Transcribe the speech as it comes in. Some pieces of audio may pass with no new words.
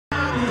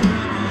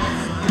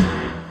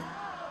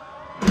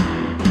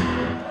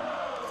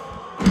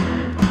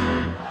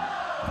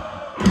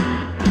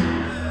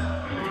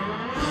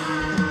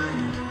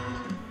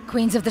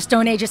Queens of the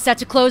Stone Age is set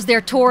to close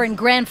their tour in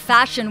grand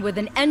fashion with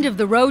an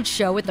end-of-the-road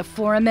show at the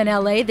Forum in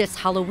LA this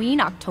Halloween,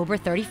 October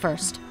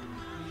 31st.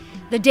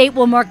 The date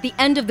will mark the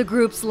end of the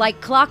group's Like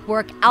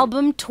Clockwork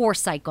album tour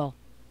cycle.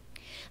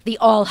 The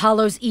All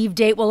Hallows Eve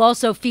date will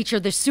also feature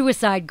the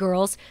Suicide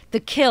Girls, The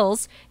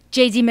Kills,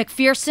 Jay-Z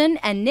McPherson,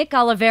 and Nick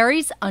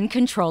Oliveri's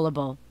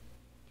Uncontrollable.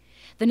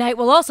 The night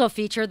will also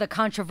feature the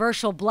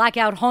controversial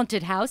Blackout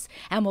Haunted House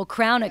and will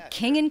crown a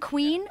king and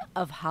queen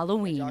of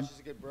Halloween.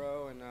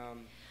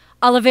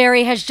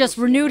 Oliveri has just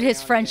renewed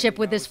his friendship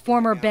with his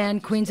former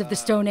band, Queens of the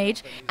Stone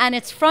Age, and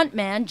its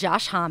frontman,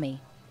 Josh Homme.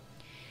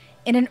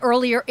 In an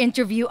earlier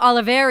interview,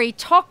 Oliveri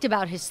talked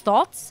about his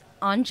thoughts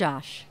on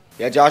Josh.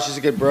 Yeah, Josh is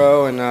a good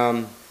bro, and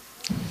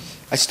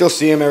I still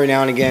see him every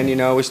now and again, you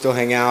know, we still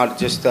hang out.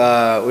 Just,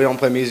 we don't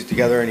play music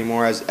together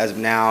anymore as of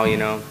now, you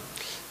know.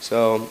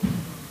 So,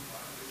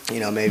 you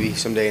know, maybe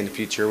someday in the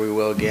future we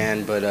will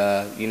again,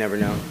 but you never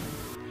know.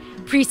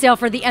 Pre-sale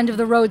for the End of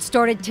the Road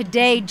started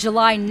today,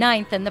 July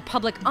 9th, and the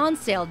public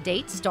on-sale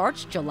date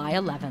starts July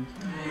 11th.